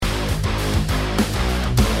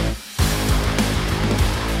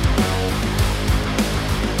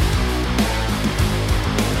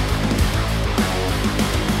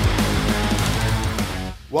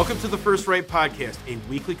Welcome to the First Right Podcast, a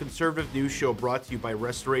weekly conservative news show brought to you by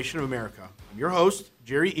Restoration of America. I'm your host,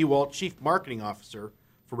 Jerry Ewald, Chief Marketing Officer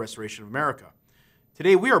for Restoration of America.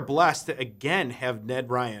 Today, we are blessed to again have Ned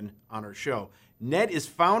Ryan on our show. Ned is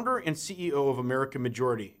founder and CEO of American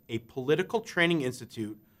Majority, a political training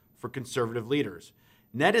institute for conservative leaders.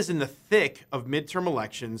 Ned is in the thick of midterm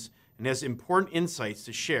elections and has important insights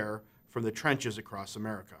to share from the trenches across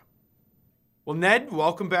America. Well, Ned,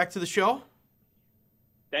 welcome back to the show.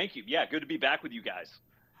 Thank you. Yeah, good to be back with you guys.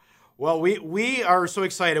 Well, we are so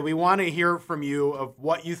excited. We want to hear from you of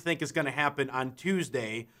what you think is going to happen on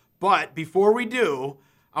Tuesday. But before we do,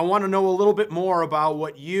 I want to know a little bit more about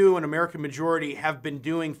what you and American Majority have been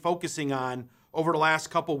doing, focusing on over the last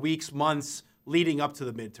couple weeks, months leading up to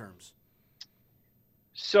the midterms.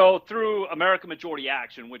 So through American Majority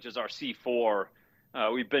Action, which is our C4,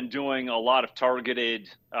 we've been doing a lot of targeted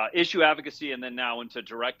issue advocacy and then now into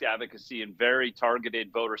direct advocacy in very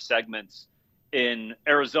targeted voter segments in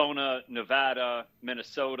Arizona, Nevada,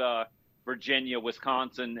 Minnesota, Virginia,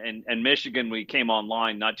 Wisconsin, and Michigan. We came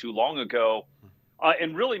online not too long ago,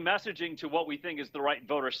 and really messaging to what we think is the right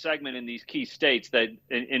voter segment in these key states that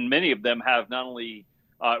in many of them have not only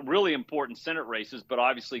really important Senate races, but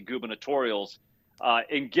obviously gubernatorials.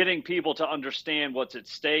 In getting people to understand what's at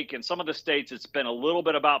stake. In some of the states, it's been a little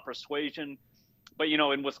bit about persuasion. But, you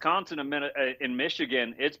know, in Wisconsin and in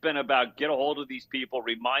Michigan, it's been about get a hold of these people,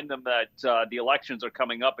 remind them that the elections are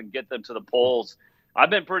coming up and get them to the polls.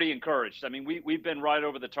 I've been pretty encouraged. I mean, we've been right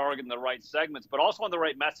over the target in the right segments, but also on the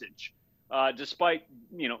right message. Despite,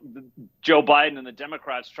 you know, Joe Biden and the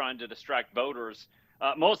Democrats trying to distract voters,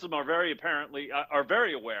 most of them are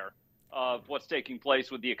very aware of what's taking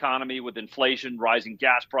place with the economy, with inflation, rising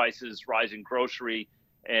gas prices, rising grocery,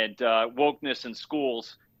 and wokeness in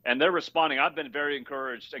schools. And they're responding. I've been very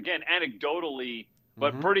encouraged, again, anecdotally,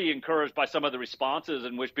 but pretty encouraged by some of the responses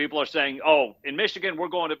in which people are saying, oh, in Michigan, we're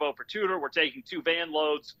going to vote for Tudor. We're taking 2 van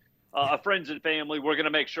loads of friends and family. We're going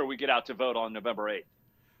to make sure we get out to vote on November 8th.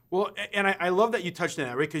 Well, and I love that you touched on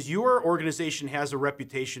that, right? Because your organization has a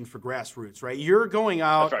reputation for grassroots, right? You're going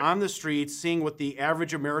out on the streets, seeing what the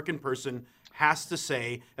average American person has to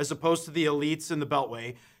say, as opposed to the elites in the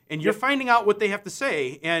Beltway, and you're finding out what they have to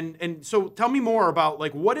say. And so tell me more about,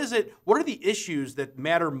 like, what are the issues that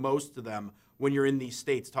matter most to them when you're in these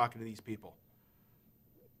states talking to these people?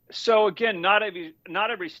 So again, not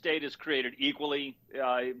every state is created equally.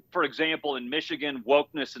 For example, in Michigan,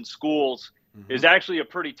 wokeness in schools is actually a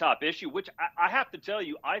pretty top issue, which I have to tell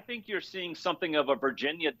you, I think you're seeing something of a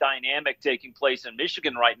Virginia dynamic taking place in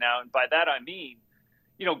Michigan right now. And by that, I mean,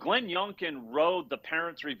 you know, Glenn Youngkin rode the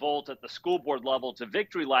parents' revolt at the school board level to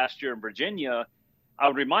victory last year in Virginia. I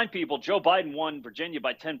would remind people, Joe Biden won Virginia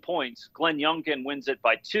by 10 points. Glenn Youngkin wins it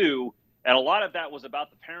by 2. And a lot of that was about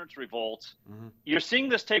the parents' revolts. You're seeing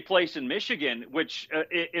this take place in Michigan, which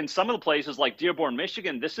in some of the places like Dearborn,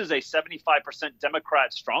 Michigan, this is a 75%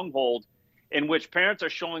 Democrat stronghold, in which parents are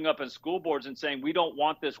showing up in school boards and saying, we don't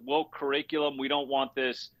want this woke curriculum. We don't want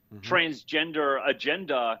this transgender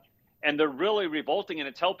agenda. And they're really revolting, and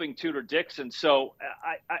it's helping Tudor Dixon. So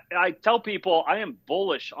I tell people I am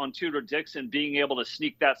bullish on Tudor Dixon being able to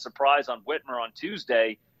sneak that surprise on Whitmer on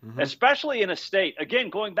Tuesday, especially in a state. Again,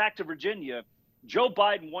 going back to Virginia, Joe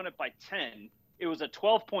Biden won it by 10. It was a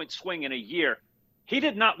 12-point swing in a year. He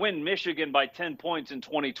did not win Michigan by 10 points in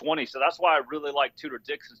 2020, so that's why I really like Tudor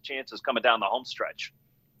Dixon's chances coming down the home stretch.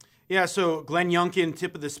 Yeah, so Glenn Youngkin,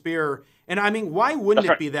 tip of the spear. And, I mean, why wouldn't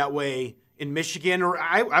it be that way in Michigan, or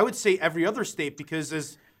I would say every other state? Because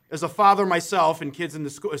as a father myself and kids in the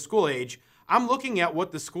school age, I'm looking at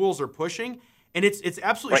what the schools are pushing, and it's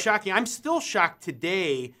absolutely shocking. I'm still shocked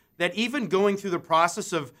today that even going through the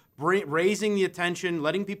process of raising the attention,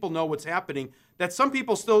 letting people know what's happening, that some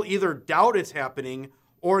people still either doubt it's happening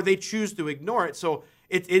or they choose to ignore it. So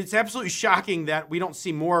it's absolutely shocking that we don't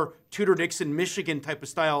see more Tudor Dixon, Michigan type of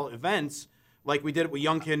style events like we did with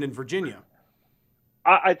Youngkin in Virginia.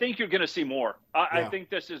 I think you're going to see more. I think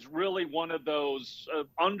this is really one of those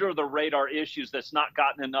under the radar issues that's not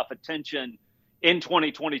gotten enough attention in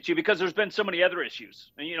 2022 because there's been so many other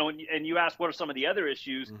issues. And, you know, and you asked what are some of the other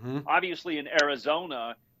issues? Obviously, in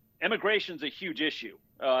Arizona, immigration's a huge issue.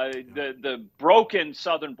 The broken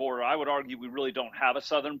southern border, I would argue we really don't have a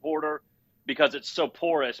southern border because it's so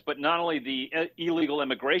porous. But not only the illegal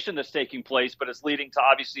immigration that's taking place, but it's leading to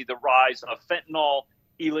obviously the rise of fentanyl,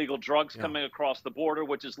 illegal drugs coming across the border,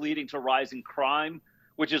 which is leading to rising crime,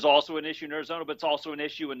 which is also an issue in Arizona, but it's also an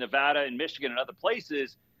issue in Nevada and Michigan and other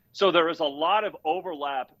places. So there is a lot of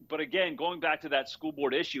overlap. But again, going back to that school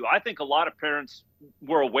board issue, I think a lot of parents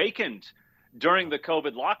were awakened during the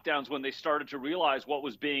COVID lockdowns when they started to realize what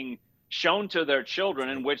was being shown to their children,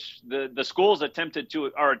 in which the schools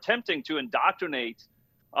are attempting to indoctrinate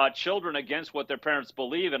children against what their parents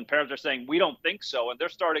believe, and parents are saying we don't think so, and they're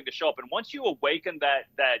starting to show up. And once you awaken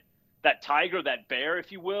that tiger, that bear,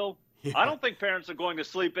 if you will, I don't think parents are going to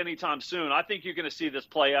sleep anytime soon. I think you're going to see this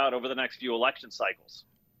play out over the next few election cycles.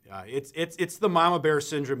 Yeah, it's the mama bear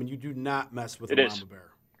syndrome, and you do not mess with a mama bear.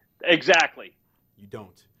 Exactly. You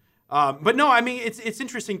don't. But no, I mean, it's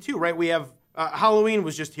interesting too, right? We have Halloween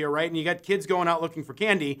was just here, right? And you got kids going out looking for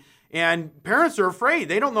candy, and parents are afraid.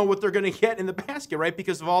 They don't know what they're going to get in the basket, right?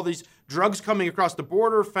 Because of all these drugs coming across the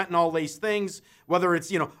border, fentanyl-laced things, whether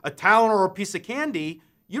it's, a Tylenol or a piece of candy,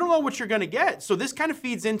 you don't know what you're going to get. So this kind of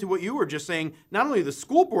feeds into what you were just saying, not only the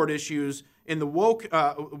school board issues in the woke,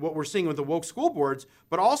 what we're seeing with the woke school boards,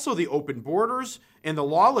 but also the open borders and the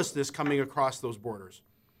lawlessness coming across those borders.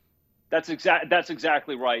 That's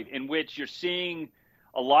exactly right, in which you're seeing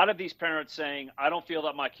a lot of these parents saying, I don't feel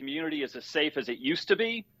that my community is as safe as it used to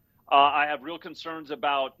be. I have real concerns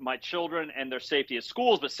about my children and their safety at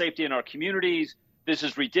schools, but safety in our communities. This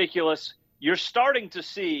is ridiculous. You're starting to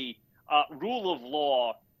see rule of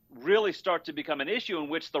law really start to become an issue, in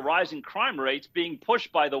which the rising crime rates being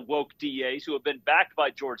pushed by the woke DAs who have been backed by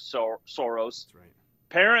George Soros. That's right.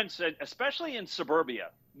 Parents, especially in suburbia,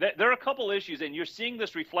 there are a couple issues, and you're seeing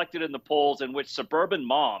this reflected in the polls, in which suburban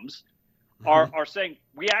moms are saying,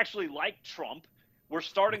 we actually like Trump. We're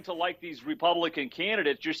starting to like these Republican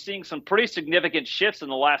candidates. You're seeing some pretty significant shifts in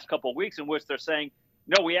the last couple of weeks, in which they're saying,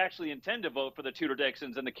 no, we actually intend to vote for the Tudor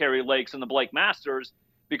Dixons and the Carrie Lakes and the Blake Masters,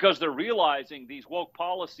 because they're realizing these woke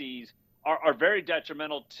policies are very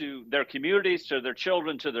detrimental to their communities, to their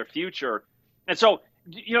children, to their future. And so,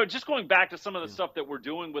 just going back to some of the stuff that we're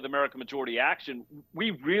doing with American Majority Action,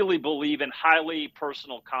 we really believe in highly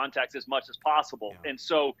personal contact as much as possible. Yeah. And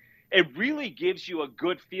so it really gives you a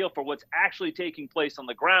good feel for what's actually taking place on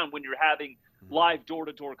the ground when you're having live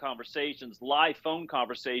door-to-door conversations, live phone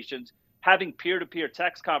conversations, having peer-to-peer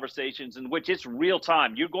text conversations, in which it's real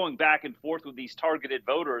time. You're going back and forth with these targeted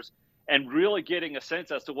voters and really getting a sense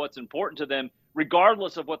as to what's important to them,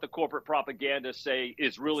 regardless of what the corporate propagandists say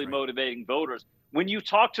is really motivating voters. When you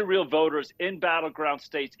talk to real voters in battleground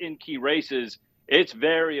states, in key races, it's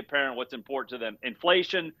very apparent what's important to them.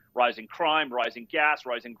 Inflation, rising crime, rising gas,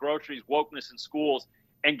 rising groceries, wokeness in schools.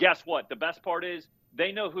 And guess what? The best part is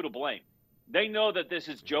they know who to blame. They know that this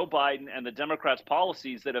is Joe Biden and the Democrats'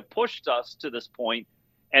 policies that have pushed us to this point,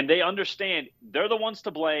 and they understand they're the ones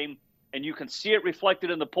to blame, and you can see it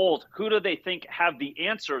reflected in the polls. Who do they think have the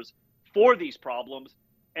answers for these problems?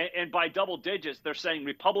 And by double digits, they're saying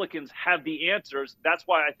Republicans have the answers. That's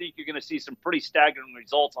why I think you're going to see some pretty staggering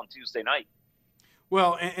results on Tuesday night.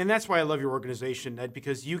 Well, and that's why I love your organization, Ned,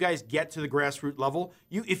 because you guys get to the grassroots level.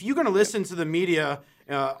 If you're going to listen to the media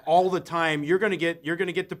all the time, you're going to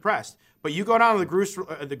get depressed. But you go down to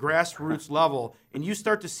the grassroots level, and you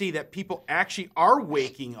start to see that people actually are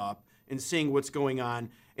waking up and seeing what's going on,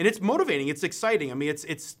 and it's motivating. It's exciting. I mean,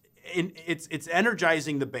 it's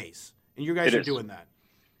energizing the base, and you guys are doing that.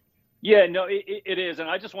 Yeah, no, it is, and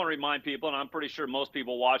I just want to remind people, and I'm pretty sure most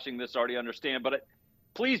people watching this already understand, but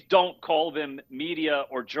please don't call them media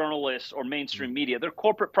or journalists or mainstream media. They're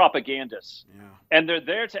corporate propagandists. Yeah. And they're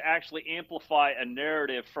there to actually amplify a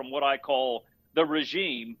narrative from what I call the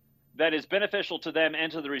regime that is beneficial to them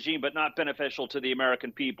and to the regime, but not beneficial to the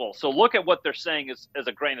American people. So look at what they're saying as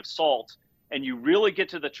a grain of salt, and you really get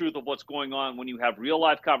to the truth of what's going on when you have real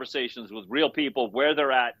life conversations with real people, where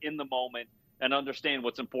they're at in the moment, and understand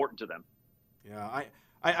what's important to them. Yeah,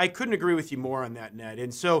 I couldn't agree with you more on that, Ned.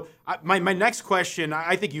 And so my next question,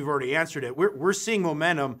 I think you've already answered it. We're seeing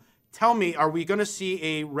momentum. Tell me, are we going to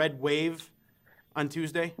see a red wave on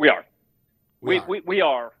Tuesday? We are. We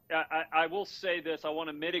are. I will say this. I want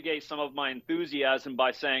to mitigate some of my enthusiasm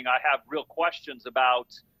by saying I have real questions about,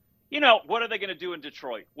 what are they going to do in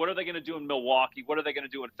Detroit? What are they going to do in Milwaukee? What are they going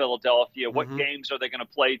to do in Philadelphia? Mm-hmm. What games are they going to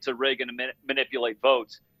play to rig and manipulate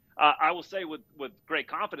votes? I will say with great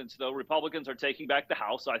confidence, though, Republicans are taking back the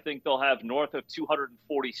House. I think they'll have north of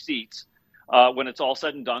 240 seats when it's all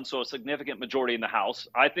said and done, so a significant majority in the House.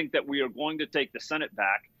 I think that we are going to take the Senate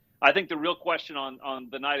back. I think the real question on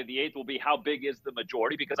the night of the 8th will be how big is the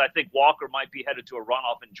majority, because I think Walker might be headed to a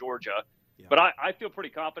runoff in Georgia. Yeah. But I feel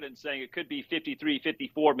pretty confident saying it could be 53,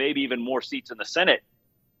 54, maybe even more seats in the Senate.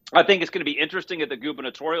 I think it's going to be interesting at the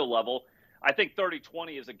gubernatorial level. I think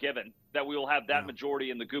 30-20 is a given, that we will have that majority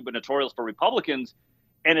in the gubernatorials for Republicans.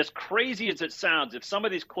 And as crazy as it sounds, if some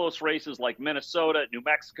of these close races like Minnesota, New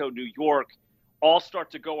Mexico, New York all start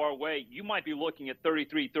to go our way, you might be looking at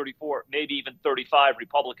 33, 34, maybe even 35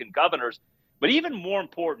 Republican governors. But even more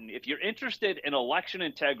important, if you're interested in election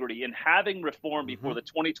integrity and having reform before the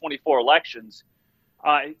 2024 elections,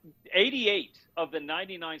 88 of the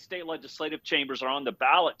 99 state legislative chambers are on the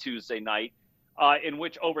ballot Tuesday night, in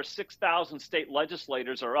which over 6,000 state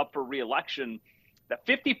legislators are up for re-election. That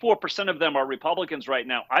 54% of them are Republicans right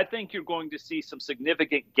now. I think you're going to see some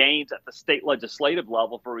significant gains at the state legislative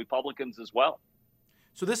level for Republicans as well.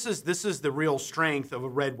 So this is the real strength of a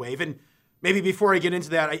red wave. And maybe before I get into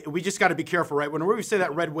that, we just got to be careful, right? When we say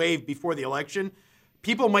that red wave before the election,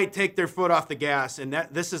 people might take their foot off the gas, and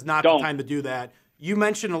this is not the time to do that. You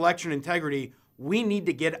mentioned election integrity. We need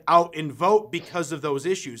to get out and vote because of those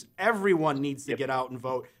issues. Everyone needs to get out and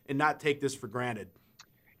vote and not take this for granted.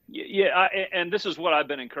 Yeah, and this is what I've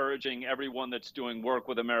been encouraging everyone that's doing work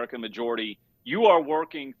with American Majority. You are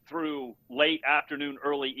working through late afternoon,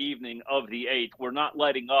 early evening of the 8th. We're not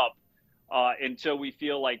letting up until we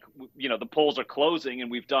feel like, the polls are closing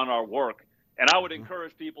and we've done our work. And I would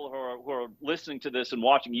encourage people who are listening to this and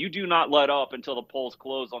watching, you do not let up until the polls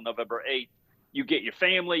close on November 8th. You get your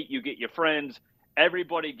family, you get your friends,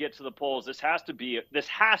 everybody gets to the polls. This has to be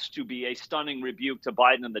a stunning rebuke to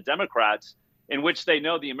Biden and the Democrats, in which they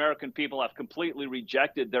know the American people have completely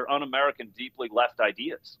rejected their un-American, deeply left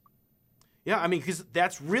ideas. Yeah, I mean, because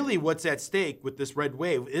that's really what's at stake with this red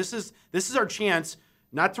wave. This is our chance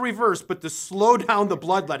not to reverse, but to slow down the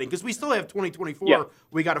bloodletting, because we still have 2024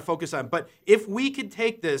 we got to focus on. But if we could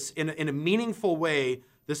take this in a meaningful way,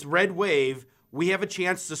 this red wave, we have a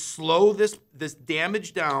chance to slow this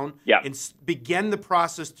damage down and begin the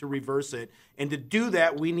process to reverse it. And to do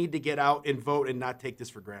that, we need to get out and vote and not take this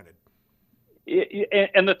for granted.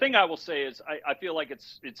 And the thing I will say is I feel like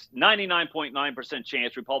it's 99.9%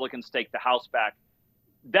 chance Republicans take the House back.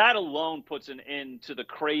 That alone puts an end to the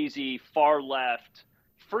crazy far left,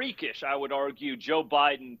 freakish, I would argue, Joe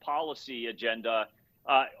Biden policy agenda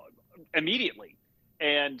immediately.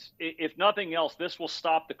 And if nothing else, this will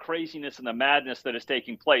stop the craziness and the madness that is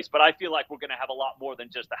taking place. But I feel like we're going to have a lot more than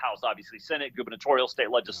just the House, obviously, Senate, gubernatorial, state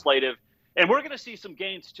legislative. And we're going to see some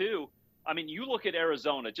gains, too. I mean, you look at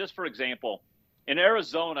Arizona, just for example. In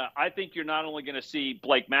Arizona, I think you're not only going to see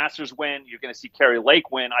Blake Masters win, you're going to see Kari Lake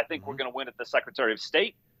win. I think we're going to win at the Secretary of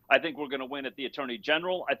State. I think we're going to win at the Attorney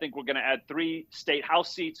General. I think we're going to add 3 state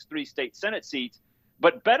House seats, 3 state Senate seats.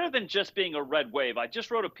 But better than just being a red wave, I just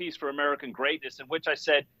wrote a piece for American Greatness in which I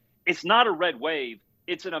said it's not a red wave,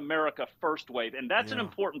 it's an America First wave. And that's an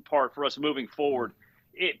important part for us moving forward.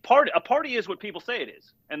 A party is what people say it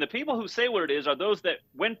is. And the people who say what it is are those that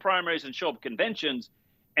win primaries and show up conventions.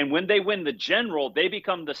 And when they win the general, they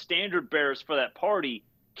become the standard bearers for that party.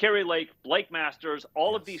 Kari Lake, Blake Masters,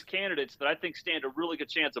 all of these candidates that I think stand a really good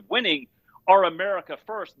chance of winning are America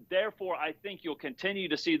First. Therefore, I think you'll continue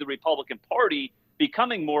to see the Republican Party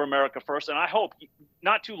becoming more America First. And I hope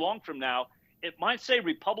not too long from now, it might say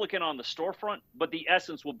Republican on the storefront, but the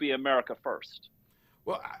essence will be America First.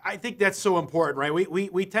 Well, I think that's so important, right?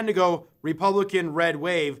 We tend to go Republican red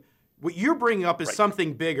wave. What you're bringing up is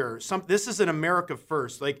something bigger. This is an America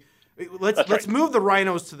First. Like, let's move the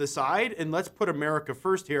rhinos to the side and let's put America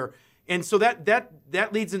first here. And so that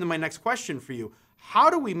leads into my next question for you. How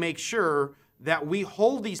do we make sure that we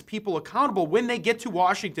hold these people accountable when they get to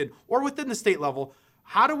Washington or within the state level?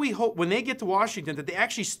 How do we hope when they get to Washington that they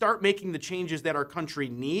actually start making the changes that our country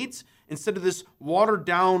needs instead of this watered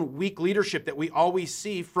down, weak leadership that we always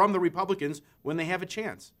see from the Republicans when they have a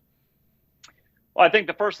chance? Well, I think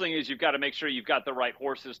the first thing is you've got to make sure you've got the right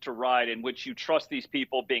horses to ride in which you trust these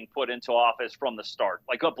people being put into office from the start,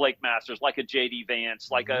 like a Blake Masters, like a J.D.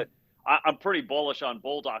 Vance, I'm pretty bullish on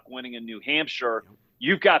Bolduc winning in New Hampshire.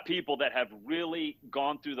 You've got people that have really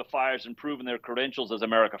gone through the fires and proven their credentials as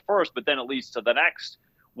America First, but then it leads to the next.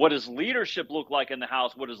 What does leadership look like in the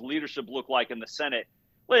House? What does leadership look like in the Senate?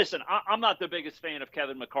 Listen, I'm not the biggest fan of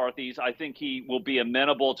Kevin McCarthy's. I think he will be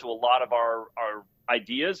amenable to a lot of our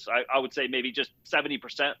ideas. I would say maybe just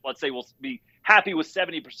 70%. Let's say we'll be happy with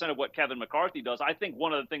 70% of what Kevin McCarthy does. I think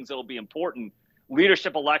one of the things that will be important,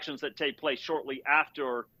 leadership elections that take place shortly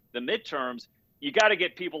after the midterms, you got to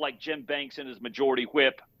get people like Jim Banks in as majority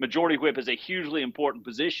whip. Majority whip is a hugely important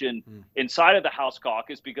position inside of the House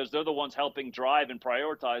caucus because they're the ones helping drive and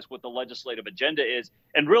prioritize what the legislative agenda is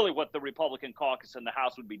and really what the Republican caucus in the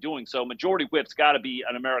House would be doing. So majority whip's got to be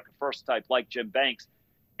an America First type like Jim Banks.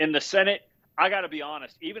 In the Senate, I got to be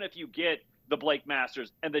honest, even if you get the Blake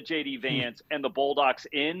Masters and the J.D. Vance and the Bolducs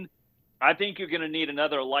in, I think you're going to need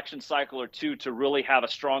another election cycle or two to really have a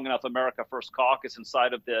strong enough America First caucus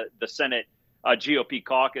inside of the Senate GOP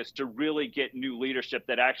caucus to really get new leadership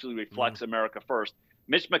that actually reflects America First.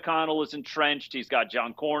 Mitch McConnell is entrenched. He's got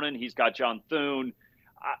John Cornyn. He's got John Thune.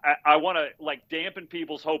 I want to like dampen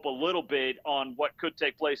people's hope a little bit on what could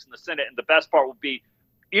take place in the Senate. And the best part would be,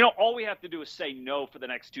 all we have to do is say no for the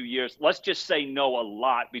next 2 years. Let's just say no a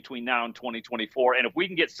lot between now and 2024. And if we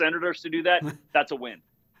can get senators to do that, that's a win.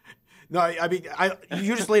 No, I mean,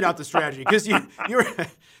 you just laid out the strategy because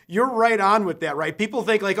you're right on with that, right? People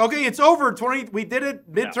think like, okay, it's over. We did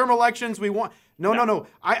it. Midterm elections, we won. No.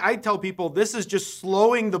 I tell people this is just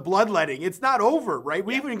slowing the bloodletting. It's not over, right?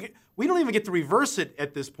 We don't even get to reverse it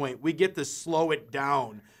at this point. We get to slow it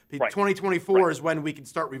down. Right. 2024 is when we can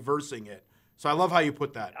start reversing it. So I love how you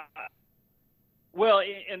put that. Well,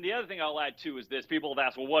 and the other thing I'll add too is this: people have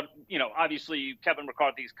asked, well, what obviously Kevin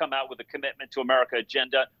McCarthy's come out with a Commitment to America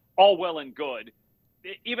agenda. All well and good.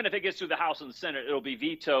 Even if it gets through the House and the Senate, it'll be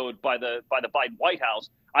vetoed by the Biden White House.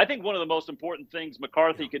 I think one of the most important things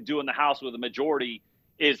McCarthy could do in the House with a majority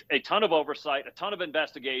is a ton of oversight, a ton of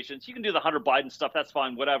investigations. You can do the Hunter Biden stuff. That's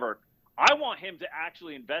fine, whatever. I want him to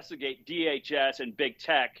actually investigate DHS and big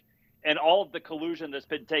tech and all of the collusion that's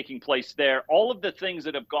been taking place there. All of the things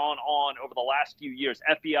that have gone on over the last few years,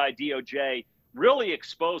 FBI, DOJ, really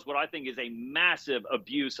expose what I think is a massive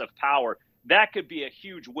abuse of power. That could be a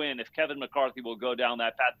huge win if Kevin McCarthy will go down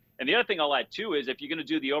that path. And the other thing I'll add, too, is if you're going to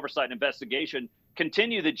do the oversight and investigation,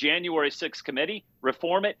 continue the January 6th committee,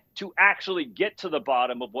 reform it to actually get to the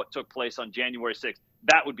bottom of what took place on January 6th.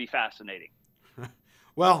 That would be fascinating.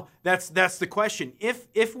 Well, that's the question.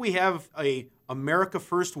 If we have a America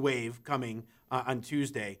First wave coming on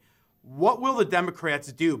Tuesday, what will the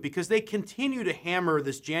Democrats do? Because they continue to hammer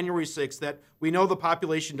this January 6th that we know the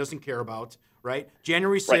population doesn't care about, right?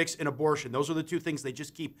 January 6th and abortion. Those are the two things they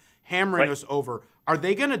just keep hammering us over. Are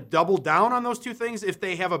they going to double down on those two things if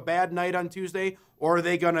they have a bad night on Tuesday, or are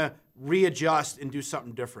they going to readjust and do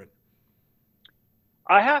something different?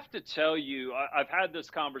 I have to tell you, I've had this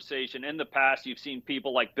conversation in the past. You've seen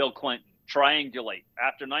people like Bill Clinton triangulate.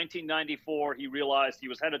 After 1994, he realized he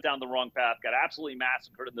was headed down the wrong path, got absolutely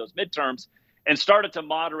massacred in those midterms, and started to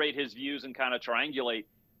moderate his views and kind of triangulate.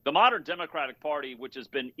 The modern Democratic Party, which has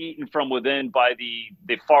been eaten from within by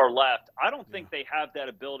the far left, I don't think they have that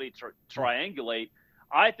ability to triangulate.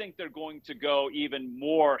 I think they're going to go even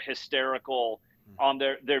more hysterical on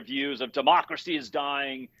their views of democracy is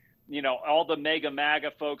dying. All the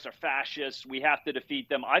MAGA folks are fascists. We have to defeat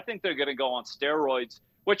them. I think they're going to go on steroids,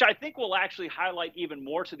 which I think will actually highlight even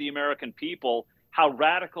more to the American people how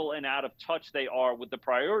radical and out of touch they are with the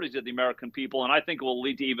priorities of the American people. And I think it will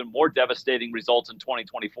lead to even more devastating results in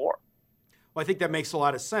 2024. Well, I think that makes a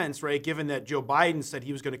lot of sense, right? Given that Joe Biden said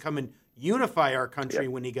he was going to come and unify our country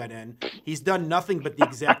when he got in. He's done nothing but the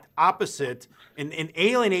exact opposite and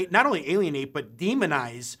alienate, not only alienate, but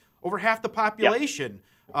demonize over half the population.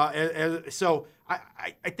 So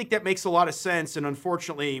I think that makes a lot of sense. And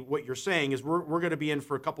unfortunately, what you're saying is we're going to be in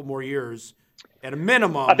for a couple more years at a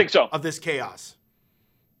minimum I think so. Of this chaos.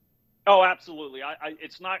 Oh, absolutely.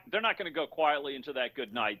 They're not going to go quietly into that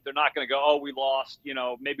good night. They're not going to go, oh, we lost,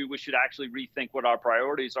 maybe we should actually rethink what our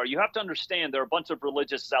priorities are. You have to understand there are a bunch of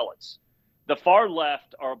religious zealots. The far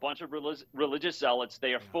left are a bunch of religious zealots.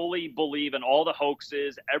 They are fully believe in all the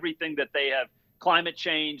hoaxes, everything that they have, climate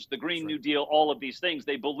change, the Green New Deal, all of these things.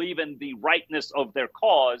 They believe in the rightness of their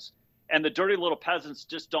cause, and the dirty little peasants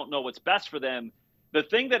just don't know what's best for them. The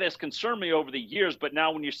thing that has concerned me over the years, but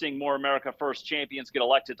now when you're seeing more America First champions get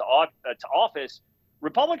elected to office,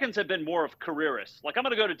 Republicans have been more of careerists. Like, I'm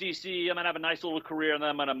going to go to D.C., I'm going to have a nice little career, and then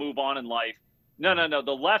I'm going to move on in life. No.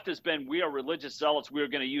 The left has been, we are religious zealots. We are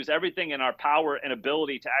going to use everything in our power and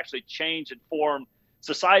ability to actually change and form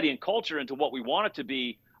society and culture into what we want it to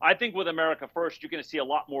be. I think with America First, you're going to see a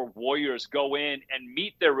lot more warriors go in and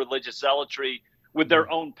meet their religious zealotry with their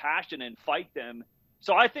own passion and fight them.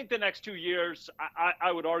 So I think the next 2 years,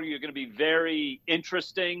 I would argue, are going to be very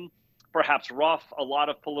interesting, perhaps rough, a lot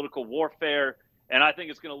of political warfare. And I think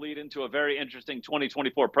it's going to lead into a very interesting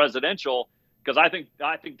 2024 presidential, because I think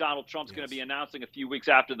Donald Trump's going to be announcing a few weeks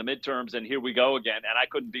after the midterms, and here we go again. And I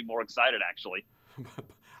couldn't be more excited, actually.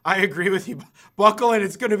 I agree with you. Buckle in.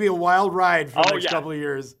 It's going to be a wild ride for the next couple of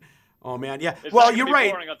years. Oh, man. Yeah. It's well, you're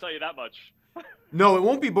right. Boring, I'll tell you that much. No, it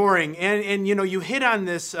won't be boring. And you hit on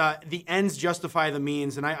this, the ends justify the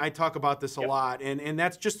means. And I talk about this a lot. And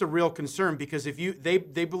that's just a real concern, because if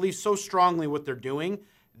they believe so strongly what they're doing,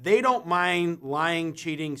 they don't mind lying,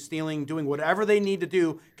 cheating, stealing, doing whatever they need to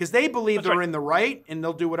do, because they believe they're in the right, and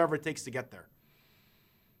they'll do whatever it takes to get there.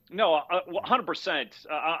 No, 100%.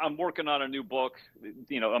 I'm working on a new book,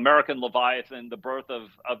 American Leviathan, the birth of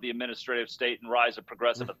the administrative state and rise of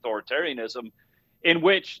progressive authoritarianism, in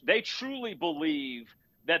which they truly believe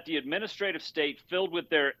that the administrative state filled with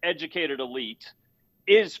their educated elite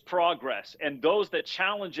is progress. And those that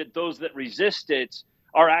challenge it, those that resist it,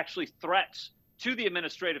 are actually threats to the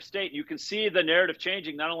administrative state. You can see the narrative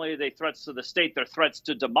changing. Not only are they threats to the state, they're threats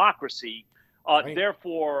to democracy. Right.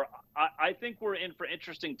 Therefore, I think we're in for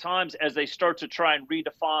interesting times as they start to try and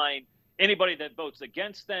redefine anybody that votes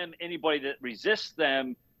against them, anybody that resists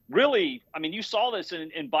them. Really, I mean, you saw this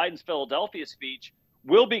in Biden's Philadelphia speech,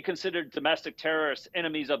 will be considered domestic terrorists,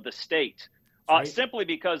 enemies of the state, Right. simply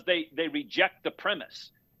because they reject the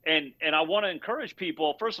premise. And I want to encourage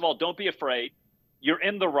people, first of all, don't be afraid. You're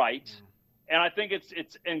in the right. And I think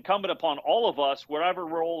it's incumbent upon all of us, wherever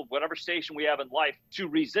role, whatever station we have in life, to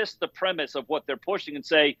resist the premise of what they're pushing and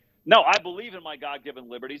say, no, I believe in my God-given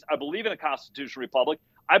liberties. I believe in a constitutional republic.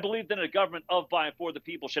 I believe that a government of, by, and for the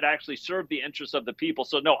people should actually serve the interests of the people.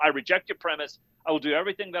 So, no, I reject your premise. I will do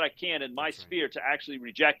everything that I can in my sphere to actually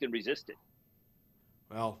reject and resist it.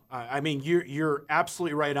 Well, I mean, you're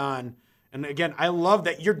absolutely right on. And again, I love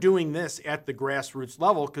that you're doing this at the grassroots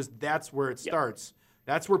level, because that's where it starts.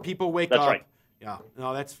 That's where people wake up. Right. Yeah,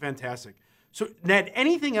 no, that's fantastic. So, Ned,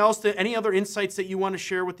 anything else, any other insights that you want to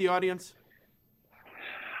share with the audience?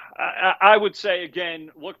 I would say,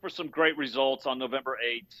 again, look for some great results on November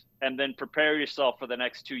 8th, and then prepare yourself for the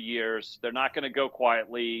next 2 years. They're not going to go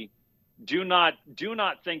quietly. Do not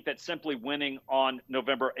think that simply winning on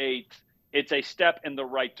November 8th, it's a step in the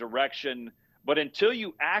right direction. But until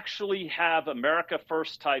you actually have America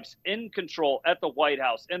First types in control at the White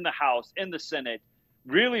House, in the House, in the Senate,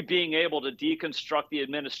 really being able to deconstruct the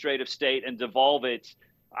administrative state and devolve it,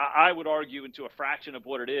 I would argue, into a fraction of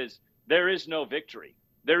what it is, there is no victory.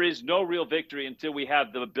 There is no real victory until we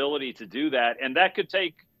have the ability to do that. And that could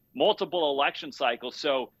take multiple election cycles.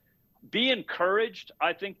 So be encouraged,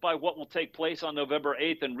 I think, by what will take place on November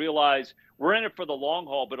 8th, and realize we're in it for the long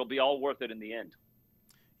haul, but it'll be all worth it in the end.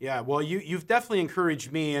 Yeah, well, you've definitely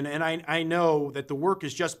encouraged me, and I know that the work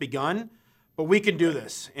has just begun, but we can do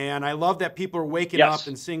this. And I love that people are waking up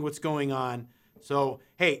and seeing what's going on. So,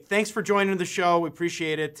 hey, thanks for joining the show. We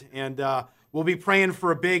appreciate it. And we'll be praying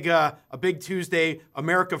for a big Tuesday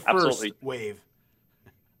America First wave.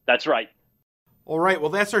 That's right. All right, well,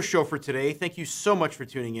 that's our show for today. Thank you so much for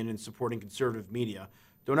tuning in and supporting conservative media.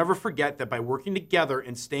 Don't ever forget that by working together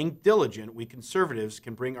and staying diligent, we conservatives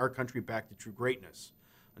can bring our country back to true greatness.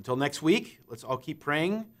 Until next week, let's all keep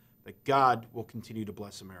praying that God will continue to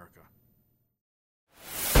bless America.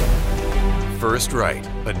 First Right,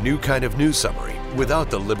 a new kind of news summary without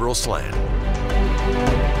the liberal slant.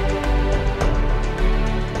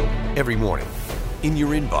 Every morning, in your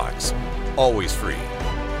inbox, always free.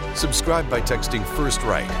 Subscribe by texting First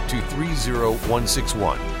Right to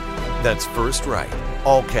 30161. That's First Right,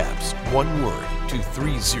 all caps, one word, to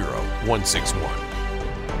 30161.